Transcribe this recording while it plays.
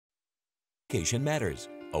Education Matters,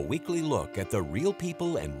 a weekly look at the real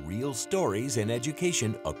people and real stories in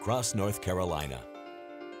education across North Carolina.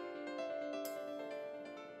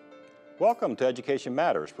 Welcome to Education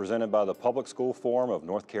Matters, presented by the Public School Forum of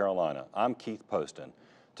North Carolina. I'm Keith Poston.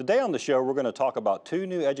 Today on the show, we're going to talk about two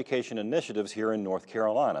new education initiatives here in North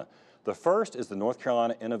Carolina. The first is the North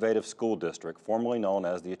Carolina Innovative School District, formerly known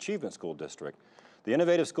as the Achievement School District. The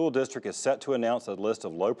Innovative School District is set to announce a list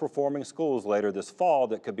of low-performing schools later this fall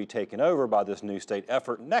that could be taken over by this new state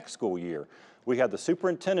effort next school year. We have the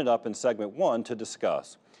superintendent up in segment 1 to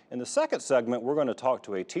discuss. In the second segment, we're going to talk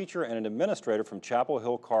to a teacher and an administrator from Chapel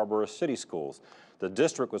Hill-Carrboro City Schools. The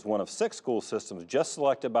district was one of 6 school systems just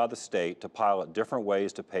selected by the state to pilot different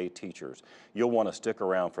ways to pay teachers. You'll want to stick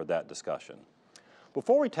around for that discussion.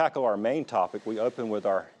 Before we tackle our main topic, we open with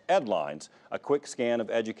our headlines, a quick scan of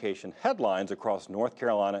education headlines across North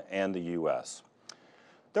Carolina and the U.S.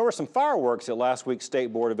 There were some fireworks at last week's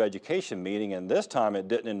State Board of Education meeting, and this time it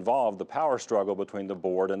didn't involve the power struggle between the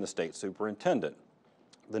board and the state superintendent.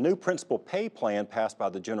 The new principal pay plan passed by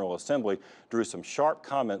the General Assembly drew some sharp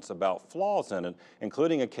comments about flaws in it,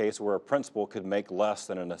 including a case where a principal could make less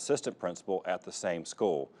than an assistant principal at the same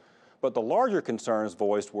school. But the larger concerns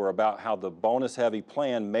voiced were about how the bonus-heavy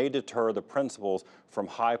plan may deter the principals from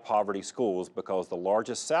high-poverty schools because the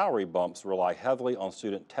largest salary bumps rely heavily on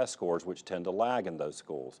student test scores, which tend to lag in those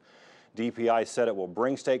schools. DPI said it will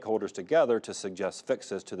bring stakeholders together to suggest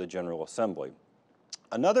fixes to the General Assembly.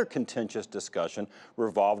 Another contentious discussion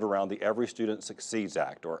revolved around the Every Student Succeeds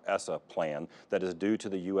Act, or ESSA plan, that is due to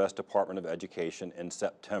the U.S. Department of Education in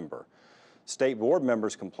September. State board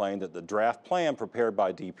members complained that the draft plan prepared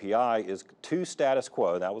by DPI is too status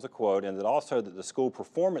quo, that was a quote, and that also that the school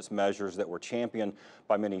performance measures that were championed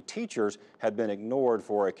by many teachers had been ignored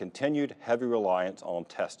for a continued heavy reliance on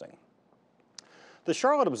testing. The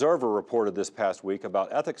Charlotte Observer reported this past week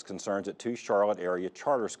about ethics concerns at 2 Charlotte area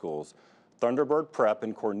charter schools. Thunderbird Prep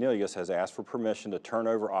in Cornelius has asked for permission to turn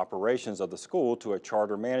over operations of the school to a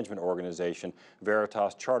charter management organization,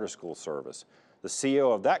 Veritas Charter School Service. The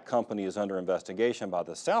CEO of that company is under investigation by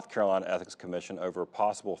the South Carolina Ethics Commission over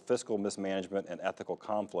possible fiscal mismanagement and ethical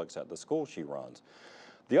conflicts at the school she runs.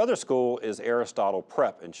 The other school is Aristotle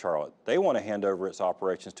Prep in Charlotte. They want to hand over its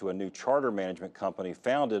operations to a new charter management company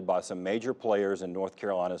founded by some major players in North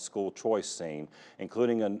Carolina's school choice scene,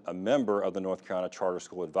 including a member of the North Carolina Charter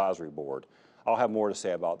School Advisory Board. I'll have more to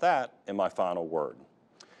say about that in my final word.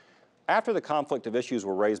 After the conflict of issues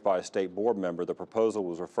were raised by a state board member, the proposal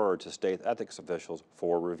was referred to state ethics officials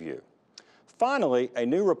for review. Finally, a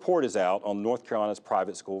new report is out on North Carolina's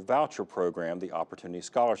private school voucher program, the Opportunity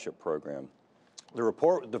Scholarship Program. The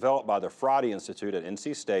report, developed by the Friday Institute at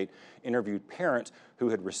NC State, interviewed parents who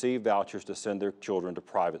had received vouchers to send their children to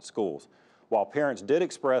private schools. While parents did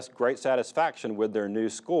express great satisfaction with their new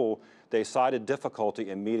school, they cited difficulty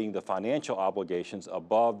in meeting the financial obligations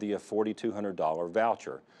above the $4,200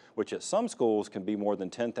 voucher, which at some schools can be more than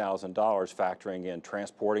 $10,000, factoring in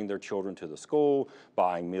transporting their children to the school,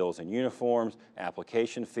 buying meals and uniforms,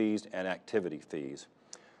 application fees, and activity fees.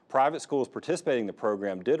 Private schools participating in the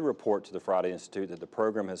program did report to the Friday Institute that the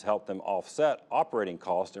program has helped them offset operating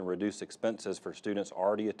costs and reduce expenses for students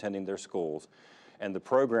already attending their schools, and the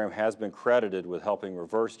program has been credited with helping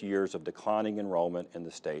reverse years of declining enrollment in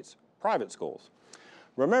the state's private schools.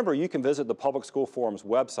 Remember, you can visit the Public School Forum's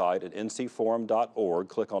website at ncforum.org,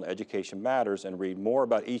 click on Education Matters, and read more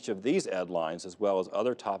about each of these headlines as well as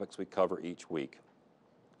other topics we cover each week.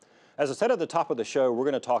 As I said at the top of the show, we're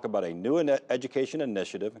going to talk about a new education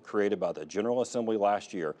initiative created by the General Assembly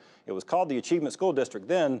last year. It was called the Achievement School District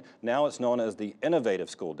then, now it's known as the Innovative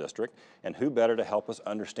School District. And who better to help us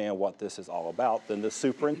understand what this is all about than the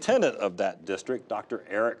superintendent of that district, Dr.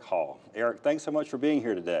 Eric Hall. Eric, thanks so much for being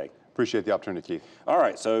here today. Appreciate the opportunity, Keith. All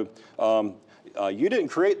right, so you didn't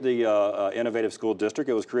create the Innovative School District.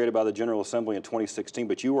 It was created by the General Assembly in 2016,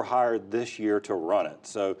 but you were hired this year to run it.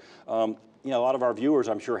 So, you know, a lot of our viewers,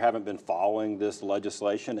 I'm sure, haven't been following this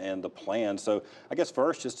legislation and the plan. So I guess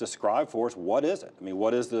first, just describe for us, what is it? I mean,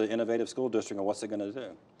 what is the Innovative School District and what's it going to do?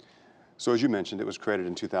 So as you mentioned, it was created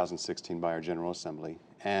in 2016 by our General Assembly,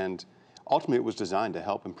 and ultimately it was designed to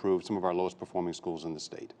help improve some of our lowest performing schools in the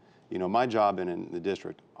state. You know, my job in the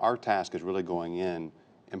district, our task is really going in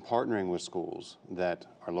and partnering with schools that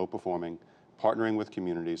are low performing, partnering with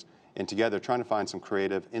communities, and together trying to find some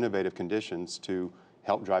creative, innovative conditions to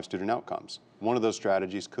help drive student outcomes. One of those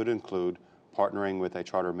strategies could include partnering with a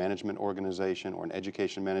charter management organization or an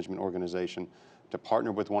education management organization to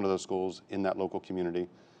partner with one of those schools in that local community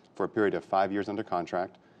for a period of 5 years under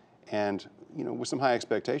contract, and, you know, with some high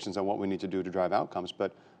expectations on what we need to do to drive outcomes,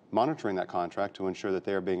 but monitoring that contract to ensure that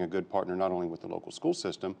they are being a good partner not only with the local school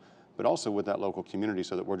system, but also with that local community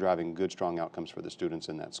so that we're driving good, strong outcomes for the students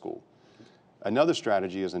in that school. Another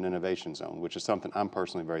strategy is an innovation zone, which is something I'm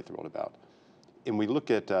personally very thrilled about. And we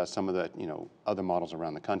look at some of the other models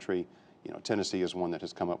around the country. Tennessee is one that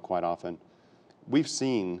has come up quite often. We've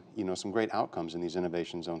seen some great outcomes in these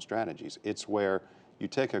innovation zone strategies. It's where you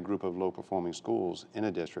take a group of low-performing schools in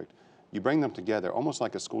a district, you bring them together almost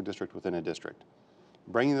like a school district within a district.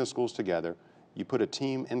 Bringing those schools together, you put a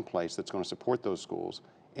team in place that's going to support those schools,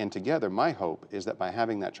 and together my hope is that by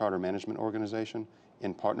having that charter management organization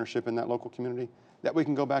in partnership in that local community, that we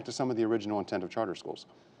can go back to some of the original intent of charter schools.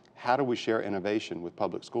 How do we share innovation with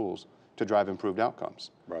public schools to drive improved outcomes?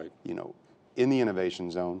 Right. In the innovation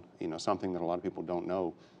zone, something that a lot of people don't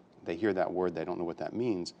know, they hear that word, they don't know what that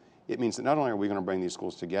means. It means that not only are we going to bring these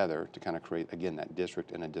schools together to kind of create, again, that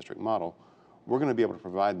district and a district model, we're going to be able to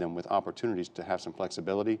provide them with opportunities to have some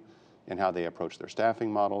flexibility in how they approach their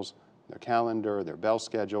staffing models, their calendar, their bell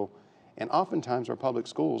schedule. And oftentimes our public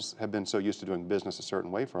schools have been so used to doing business a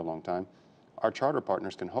certain way for a long time, our charter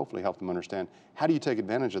partners can hopefully help them understand how do you take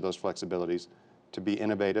advantage of those flexibilities to be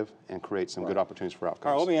innovative and create some good opportunities for outcomes.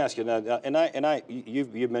 All right, let me ask you now,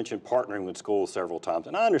 you've mentioned partnering with schools several times,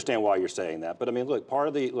 and I understand why you're saying that. But I mean, part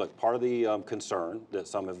of the concern that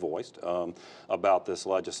some have voiced about this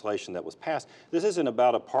legislation that was passed, this isn't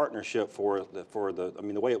about a partnership for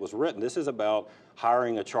the way it was written. This is about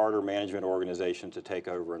hiring a charter management organization to take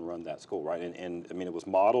over and run that school, right? And I mean, it was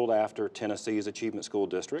modeled after Tennessee's Achievement School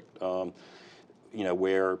District.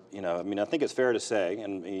 Where, I think it's fair to say,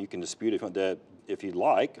 and you can dispute it, that if you'd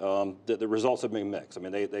like, that the results have been mixed. I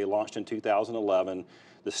mean, they launched in 2011.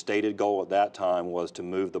 The stated goal at that time was to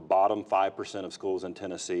move the bottom 5% of schools in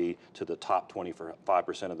Tennessee to the top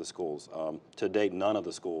 25% of the schools. To date, none of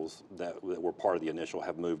the schools that were part of the initial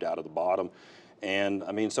have moved out of the bottom. And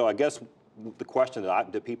I mean, so I guess the question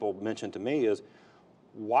that people mentioned to me is,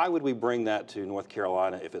 why would we bring that to North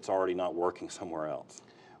Carolina if it's already not working somewhere else?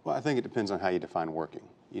 Well, I think it depends on how you define working.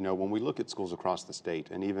 When we look at schools across the state,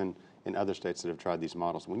 and even in other states that have tried these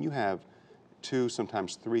models, when you have 2,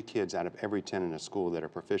 sometimes 3 kids out of every 10 in a school that are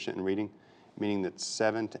proficient in reading, meaning that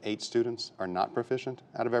 7 to 8 students are not proficient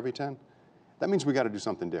out of every 10, that means we got to do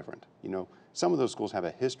something different. Some of those schools have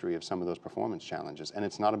a history of some of those performance challenges, and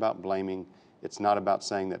it's not about blaming, it's not about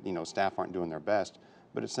saying that staff aren't doing their best,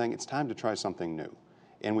 but it's saying it's time to try something new.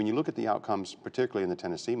 And when you look at the outcomes, particularly in the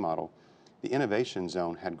Tennessee model, the innovation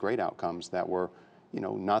zone had great outcomes that were,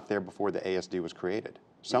 not there before the ASD was created.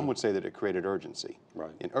 Some would say that it created urgency.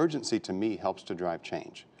 Right. And urgency, to me, helps to drive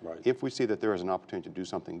change. Right. If we see that there is an opportunity to do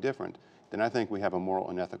something different, then I think we have a moral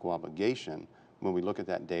and ethical obligation when we look at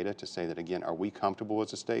that data to say that, again, are we comfortable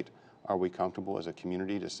as a state? Are we comfortable as a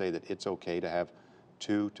community to say that it's okay to have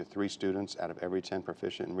 2 to 3 students out of every 10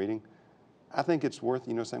 proficient in reading? I think it's worth,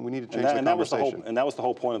 saying we need to change the conversation. That was the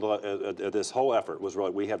whole point of this whole effort, was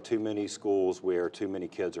really we have too many schools where too many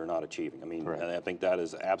kids are not achieving. I mean, and I think that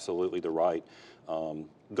is absolutely the right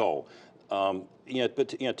goal. But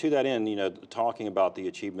to that end, talking about the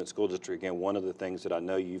Achievement School District, again, one of the things that I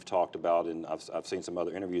know you've talked about, and I've seen some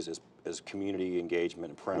other interviews, is community engagement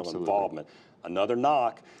and parental involvement. Another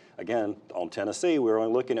knock, again, on Tennessee, we were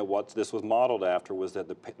only looking at what this was modeled after, was that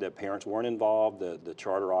that parents weren't involved, the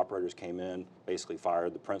charter operators came in, basically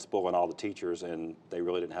fired the principal and all the teachers, and they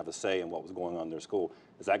really didn't have a say in what was going on in their school.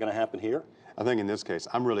 Is that going to happen here? I think in this case,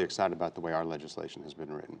 I'm really excited about the way our legislation has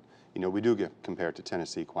been written. We do get compared to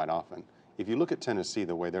Tennessee quite often. If you look at Tennessee,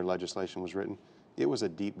 the way their legislation was written, it was a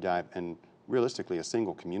deep dive and realistically a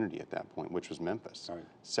single community at that point, which was Memphis. Right.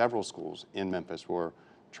 Several schools in Memphis were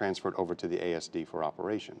transferred over to the ASD for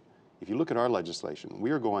operation. If you look at our legislation,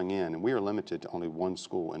 we are going in and we are limited to only 1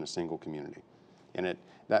 school in a single community. And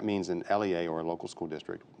that means an LEA or a local school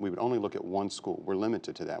district, we would only look at 1 school. We're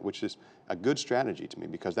limited to that, which is a good strategy to me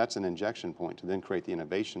because that's an injection point to then create the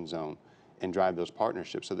innovation zone and drive those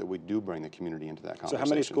partnerships so that we do bring the community into that conversation. So how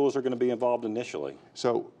many schools are going to be involved initially?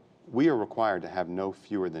 So we are required to have no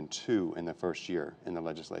fewer than 2 in the first year in the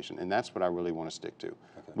legislation, and that's what I really want to stick to. Okay.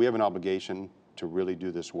 We have an obligation to really do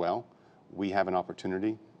this well. We have an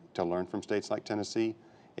opportunity to learn from states like Tennessee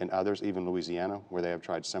and others, even Louisiana, where they have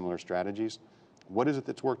tried similar strategies. What is it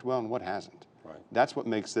that's worked well and what hasn't? Right. That's what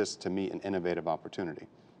makes this, to me, an innovative opportunity.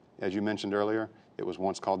 As you mentioned earlier, it was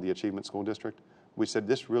once called the Achievement School District. We said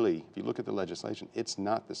this really, if you look at the legislation, it's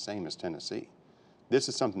not the same as Tennessee. This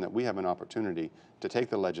is something that we have an opportunity to take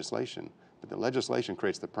the legislation, but the legislation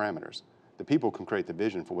creates the parameters. The people can create the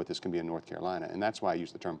vision for what this can be in North Carolina, and that's why I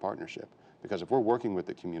use the term partnership. Because if we're working with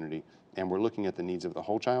the community and we're looking at the needs of the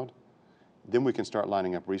whole child, then we can start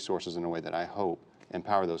lining up resources in a way that I hope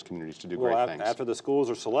empower those communities to do great things. After the schools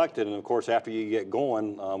are selected, and of course after you get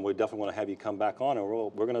going, we definitely want to have you come back on, and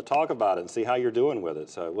we're going to talk about it and see how you're doing with it.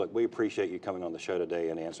 So look, we appreciate you coming on the show today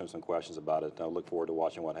and answering some questions about it. I look forward to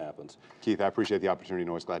watching what happens. Keith, I appreciate the opportunity and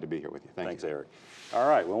always glad to be here with you. Thanks, Eric. All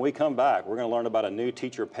right, when we come back, we're going to learn about a new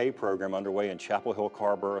teacher pay program underway in Chapel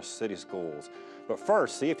Hill-Carrboro City Schools. But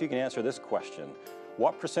first, see if you can answer this question.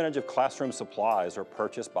 What percentage of classroom supplies are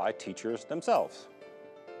purchased by teachers themselves?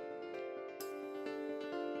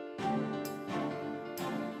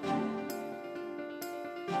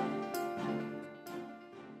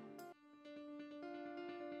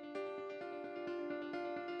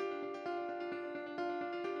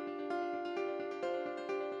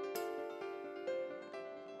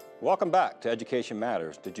 Welcome back to Education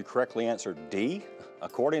Matters. Did you correctly answer D?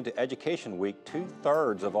 According to Education Week,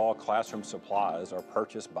 2/3 of all classroom supplies are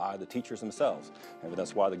purchased by the teachers themselves. Maybe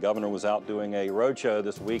that's why the governor was out doing a roadshow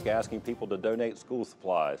this week asking people to donate school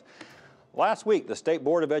supplies. Last week, the State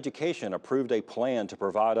Board of Education approved a plan to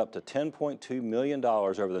provide up to $10.2 million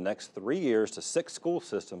over the next 3 years to 6 school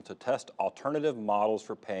systems to test alternative models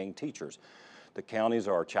for paying teachers. The counties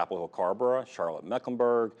are Chapel Hill-Carrboro,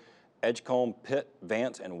 Charlotte-Mecklenburg, Edgecombe, Pitt,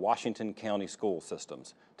 Vance, and Washington County school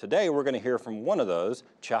systems. Today, we're going to hear from one of those,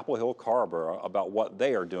 Chapel Hill-Carrboro, about what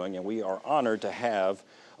they are doing, and we are honored to have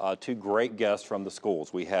 2 great guests from the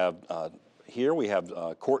schools. We have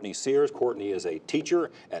Courtney Sears. Courtney is a teacher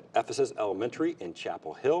at Ephesus Elementary in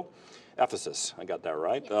Chapel Hill. Ephesus, I got that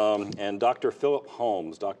right. And Dr. Philip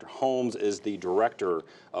Holmes. Dr. Holmes is the director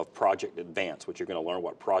of Project Advance, which you're going to learn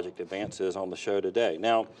what Project Advance is on the show today.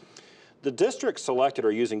 Now, the districts selected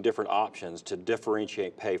are using different options to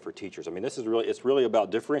differentiate pay for teachers. I mean, it's really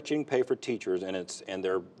about differentiating pay for teachers, and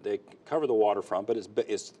they cover the waterfront, but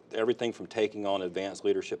it's everything from taking on advanced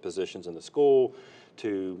leadership positions in the school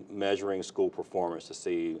to measuring school performance to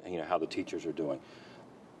see how the teachers are doing.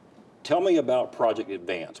 Tell me about Project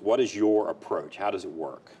Advance. What is your approach? How does it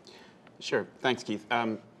work? Sure. Thanks, Keith.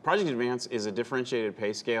 Project Advance is a differentiated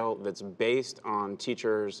pay scale that's based on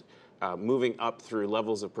teachers moving up through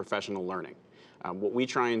levels of professional learning. What we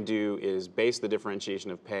try and do is base the differentiation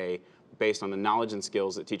of pay based on the knowledge and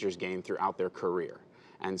skills that teachers gain throughout their career.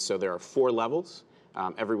 And so there are 4 levels.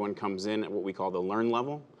 Everyone comes in at what we call the learn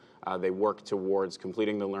level. They work towards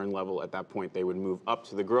completing the learn level. At that point, they would move up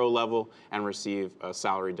to the grow level and receive a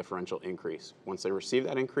salary differential increase. Once they receive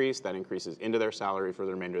that increases into their salary for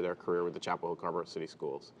the remainder of their career with the Chapel Hill-Carrboro City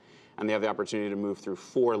Schools. And they have the opportunity to move through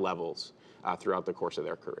 4 levels throughout the course of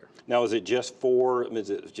their career. Now, is it just for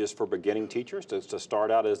beginning teachers to start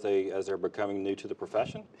out as they're becoming new to the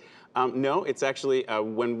profession? No, it's actually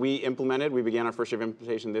when we began our first year of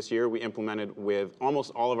implementation this year. We implemented with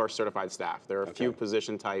almost all of our certified staff. There are a few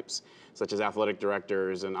position types, such as athletic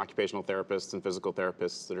directors and occupational therapists and physical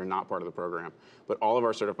therapists, that are not part of the program. But all of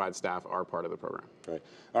our certified staff are part of the program. Right.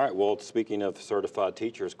 All right. Well, speaking of certified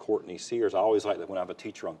teachers, Courtney Sears, I always like that when I have a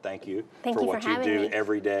teacher on. Thank you for what you do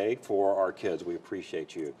every day for our kids. We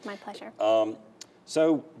appreciate you. My pleasure.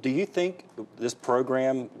 So do you think this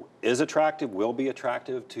program is attractive, will be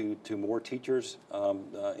attractive to more teachers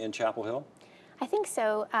in Chapel Hill? I think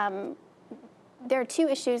so. There are 2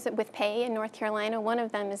 issues with pay in North Carolina. One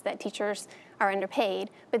of them is that teachers are underpaid,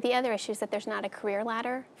 but the other issue is that there's not a career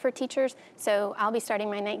ladder for teachers. So I'll be starting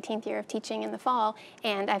my 19th year of teaching in the fall,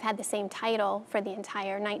 and I've had the same title for the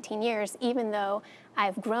entire 19 years, even though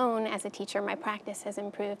I've grown as a teacher, my practice has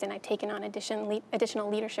improved, and I've taken on additional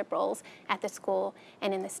leadership roles at the school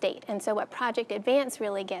and in the state. And so what Project Advance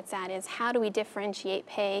really gets at is how do we differentiate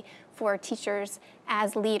pay for teachers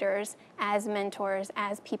as leaders, as mentors,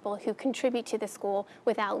 as people who contribute to the school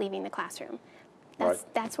without leaving the classroom.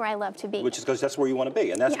 That's where I love to be. Which is because that's where you want to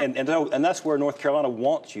be, and that's where North Carolina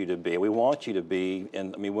wants you to be. We want you to be,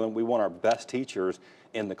 and we want our best teachers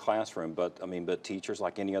in the classroom. But teachers,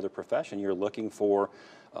 like any other profession, you're looking for,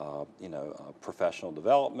 professional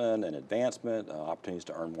development and advancement, opportunities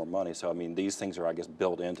to earn more money. So these things are, I guess,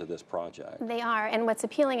 built into this project. They are, and what's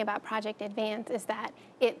appealing about Project Advance is that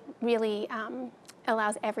it really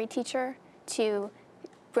allows every teacher to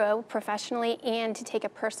grow professionally and to take a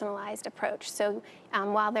personalized approach. So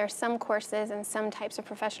while there are some courses and some types of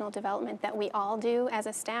professional development that we all do as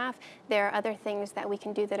a staff, there are other things that we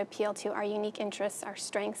can do that appeal to our unique interests, our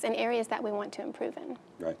strengths, and areas that we want to improve in.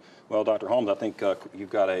 Right. Well, Dr. Holmes, I think you've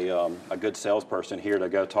got a good salesperson here to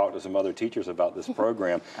go talk to some other teachers about this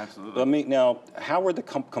program. Absolutely. Now, how were the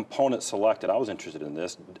components selected? I was interested in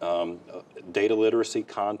this. Data literacy,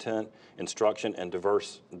 content, instruction, and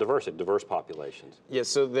diverse populations. Yes,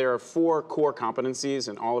 so there are 4 core competencies,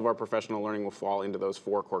 and all of our professional learning will fall into those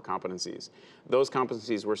 4 core competencies. Those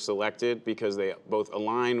competencies were selected because they both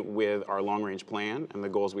align with our long-range plan and the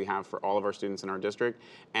goals we have for all of our students in our district,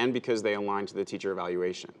 and because they align to the teacher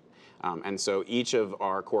evaluation. And so each of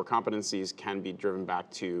our core competencies can be driven back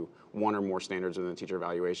to 1 or more standards within the teacher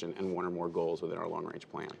evaluation and 1 or more goals within our long-range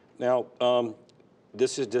plan. Now,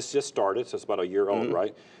 this just started, so it's about a year old,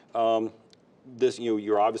 right?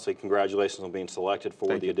 You're obviously, congratulations on being selected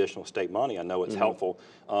for the additional state money. I know it's helpful.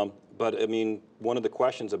 But I mean, one of the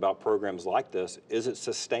questions about programs like this, is it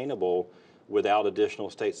sustainable without additional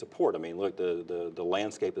state support? I mean, look, the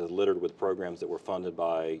landscape is littered with programs that were funded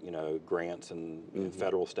by, grants and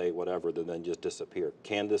federal, state, whatever, that then just disappear.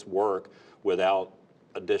 Can this work without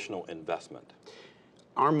additional investment?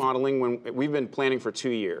 Our modeling, we've been planning for 2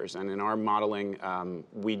 years, and in our modeling,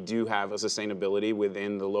 we do have a sustainability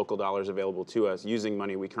within the local dollars available to us using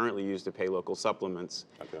money we currently use to pay local supplements.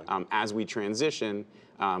 Okay. As we transition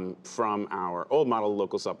from our old model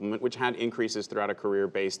local supplement, which had increases throughout a career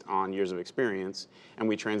based on years of experience, and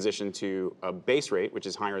we transition to a base rate, which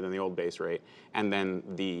is higher than the old base rate, and then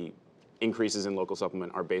the increases in local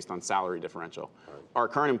supplement are based on salary differential. Right. Our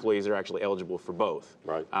current employees are actually eligible for both.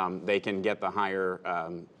 Right. They can get the higher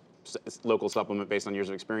local supplement based on years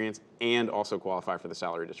of experience and also qualify for the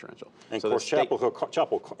salary differential. And so of course,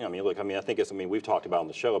 Chapel, I mean, look, I mean, I think it's, I mean, we've talked about on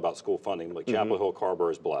the show about school funding, like Chapel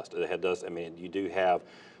Hill-Carrboro is blessed. It does, I mean, you do have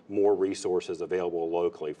more resources available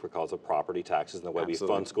locally because of property taxes and the way we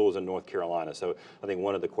fund schools in North Carolina. So I think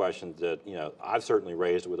one of the questions that, I've certainly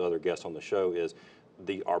raised with other guests on the show is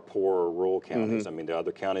our poorer rural counties. I mean, the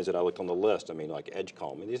other counties that I looked on the list, I mean, like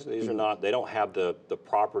Edgecombe, I mean, these are not, they don't have the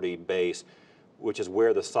property base, which is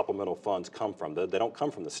where the supplemental funds come from. They don't come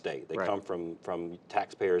from the state. They come from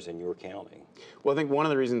taxpayers in your county. Well, I think one of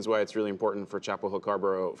the reasons why it's really important for Chapel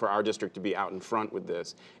Hill-Carrboro, for our district to be out in front with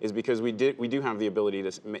this, is because we do have the ability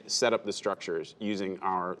to set up the structures using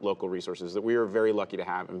our local resources that we are very lucky to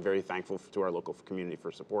have and very thankful to our local community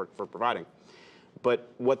for support for providing.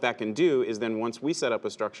 But what that can do is then once we set up a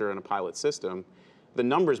structure and a pilot system, the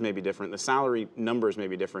numbers may be different, the salary numbers may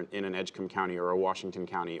be different in an Edgecombe County or a Washington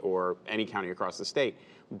County or any county across the state,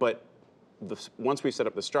 but once we set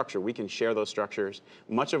up the structure, we can share those structures.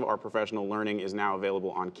 Much of our professional learning is now available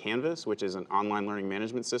on Canvas, which is an online learning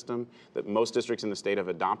management system that most districts in the state have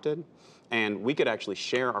adopted. And we could actually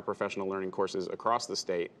share our professional learning courses across the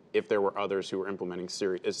state if there were others who were implementing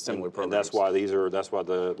similar programs. And that's why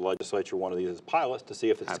the legislature wanted these as pilots to see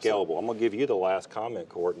if it's scalable. I'm going to give you the last comment,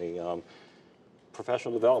 Courtney.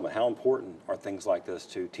 Professional development, how important are things like this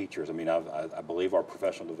to teachers? I mean, I believe our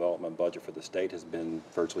professional development budget for the state has been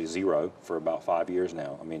virtually zero for about 5 years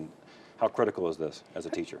now. I mean, how critical is this as a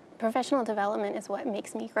teacher? Professional development is what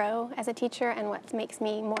makes me grow as a teacher and what makes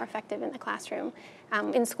me more effective in the classroom.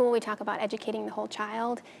 In school, we talk about educating the whole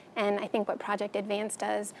child, and I think what Project Advance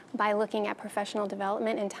does by looking at professional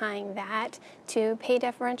development and tying that to pay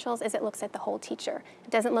differentials is it looks at the whole teacher. It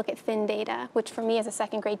doesn't look at thin data, which for me as a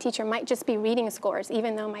second grade teacher might just be reading scores,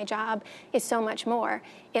 even though my job is so much more.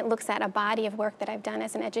 It looks at a body of work that I've done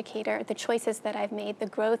as an educator, the choices that I've made, the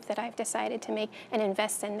growth that I've decided to make, and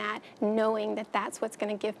invest in that, knowing that that's what's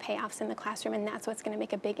going to give payoffs in the classroom, and that's what's going to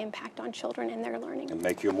make a big impact on children and their learning. And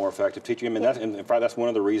make you a more effective teacher. I mean, in fact, that's one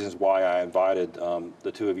of the reasons why I invited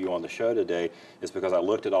the two of you on the show today, is because I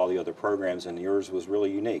looked at all the other programs and yours was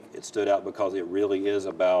really unique. It stood out because it really is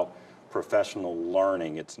about professional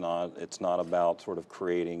learning. It's not about sort of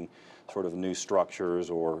creating sort of new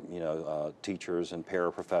structures or teachers and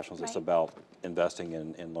paraprofessionals. Right. It's about investing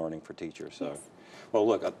in learning for teachers. So. Yes. Well,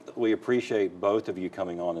 look, we appreciate both of you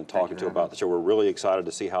coming on and talking about the show. We're really excited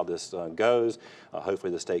to see how this goes.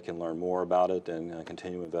 Hopefully the state can learn more about it and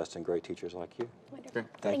continue to invest in great teachers like you. Wonderful.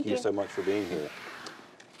 Thank you so much for being here.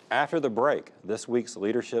 After the break, this week's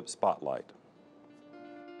Leadership Spotlight.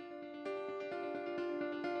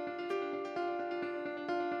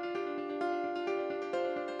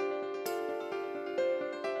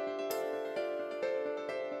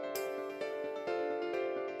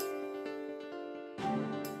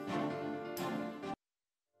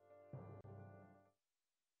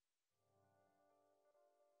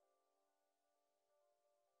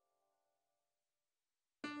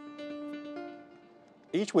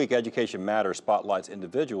 Each week, Education Matters spotlights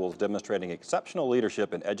individuals demonstrating exceptional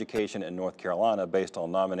leadership in education in North Carolina based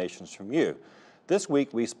on nominations from you. This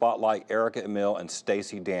week, we spotlight Erica Emil and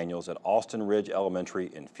Stacy Daniels at Austin Ridge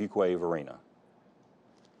Elementary in Fuquay-Varina.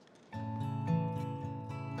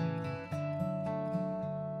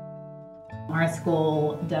 Our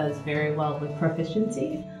school does very well with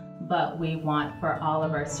proficiency, but we want for all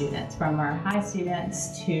of our students, from our high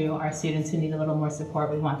students to our students who need a little more support,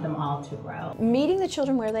 we want them all to grow. Meeting the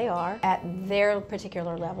children where they are, at their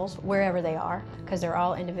particular levels, wherever they are, because they're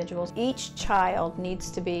all individuals. Each child needs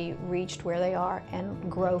to be reached where they are and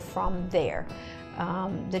grow from there.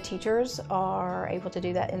 The teachers are able to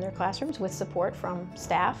do that in their classrooms with support from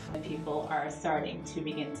staff. People are starting to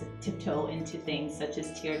begin to tiptoe into things such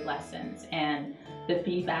as tiered lessons, and the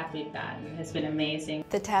feedback we've gotten has been amazing.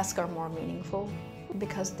 The tasks are more meaningful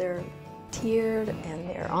because they're tiered and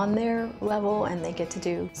they're on their level, and they get to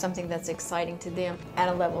do something that's exciting to them at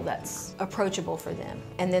a level that's approachable for them.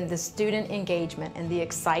 And then the student engagement and the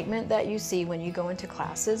excitement that you see when you go into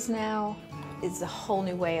classes now is a whole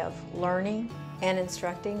new way of learning and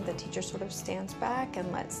instructing. The teacher sort of stands back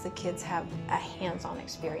and lets the kids have a hands-on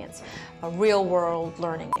experience, a real-world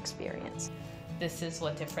learning experience. This is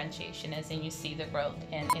what differentiation is, and you see the growth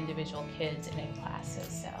in individual kids and in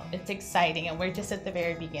classes. So it's exciting, and we're just at the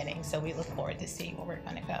very beginning, so we look forward to seeing where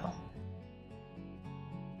we're going to go.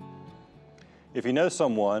 If you know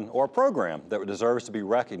someone or a program that deserves to be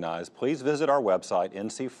recognized, please visit our website,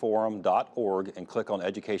 ncforum.org, and click on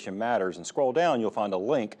Education Matters, and scroll down, you'll find a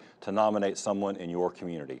link to nominate someone in your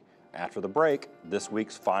community. After the break, this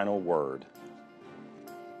week's final word.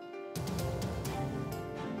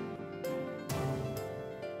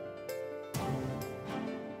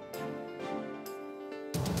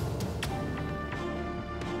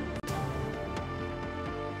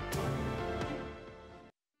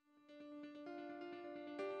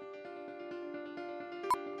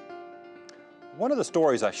 One of the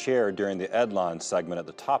stories I shared during the Edline segment at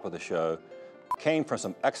the top of the show came from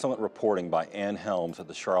some excellent reporting by Ann Helms at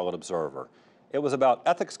the Charlotte Observer. It was about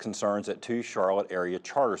ethics concerns at two Charlotte area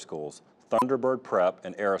charter schools, Thunderbird Prep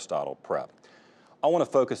and Aristotle Prep. I want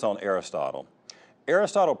to focus on Aristotle.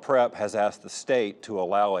 Aristotle Prep has asked the state to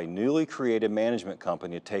allow a newly created management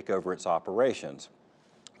company to take over its operations.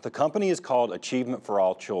 The company is called Achievement for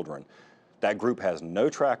All Children. That group has no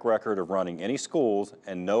track record of running any schools,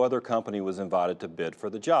 and no other company was invited to bid for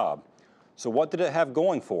the job. So what did it have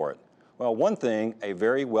going for it? Well, one thing, a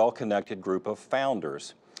very well-connected group of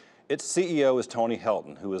founders. Its CEO is Tony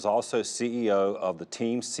Helton, who is also CEO of the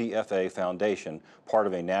Team CFA Foundation, part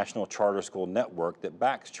of a national charter school network that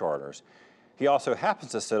backs charters. He also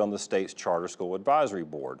happens to sit on the state's Charter School Advisory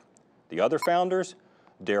Board. The other founders?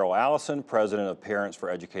 Daryl Allison, president of Parents for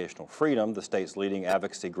Educational Freedom, the state's leading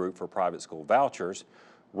advocacy group for private school vouchers.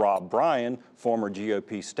 Rob Bryan, former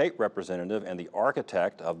GOP state representative and the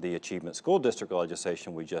architect of the Achievement School District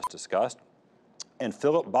legislation we just discussed. And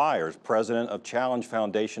Philip Byers, president of Challenge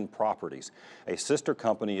Foundation Properties, a sister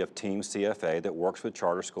company of Team CFA that works with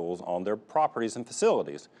charter schools on their properties and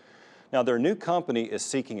facilities. Now, their new company is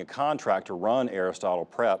seeking a contract to run Aristotle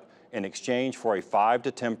Prep in exchange for a 5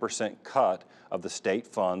 to 10% cut of the state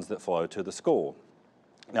funds that flow to the school.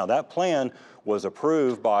 Now, that plan was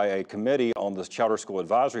approved by a committee on the Charter School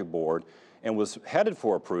Advisory Board and was headed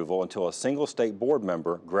for approval until a single state board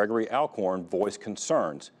member, Gregory Alcorn, voiced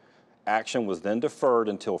concerns. Action was then deferred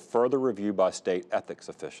until further review by state ethics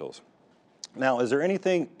officials. Now, is there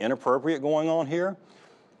anything inappropriate going on here?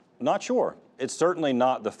 Not sure. It's certainly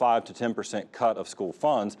not the 5 to 10% cut of school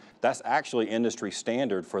funds. That's actually industry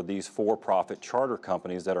standard for these for-profit charter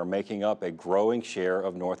companies that are making up a growing share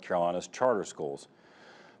of North Carolina's charter schools.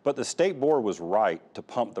 But the state board was right to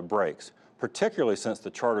pump the brakes, particularly since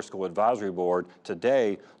the Charter School Advisory Board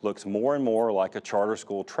today looks more and more like a charter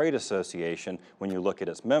school trade association when you look at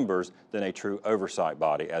its members than a true oversight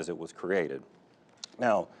body as it was created.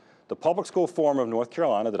 Now, the Public School Forum of North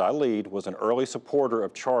Carolina that I lead was an early supporter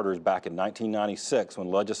of charters back in 1996 when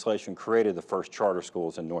legislation created the first charter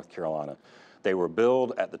schools in North Carolina. They were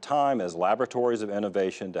billed at the time as laboratories of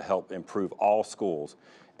innovation to help improve all schools.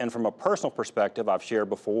 And from a personal perspective, I've shared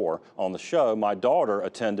before on the show, my daughter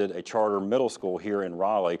attended a charter middle school here in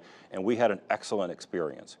Raleigh, and we had an excellent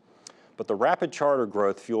experience. But the rapid charter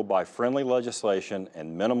growth fueled by friendly legislation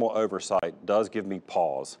and minimal oversight does give me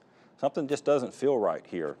pause. Something just doesn't feel right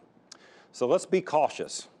here. So let's be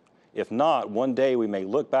cautious. If not, one day we may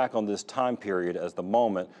look back on this time period as the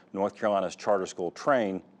moment North Carolina's charter school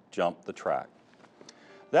train jumped the track.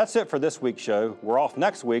 That's it for this week's show. We're off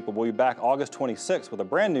next week, but we'll be back August 26th with a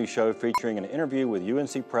brand new show featuring an interview with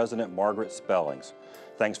UNC President Margaret Spellings.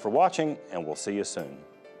 Thanks for watching, and we'll see you soon.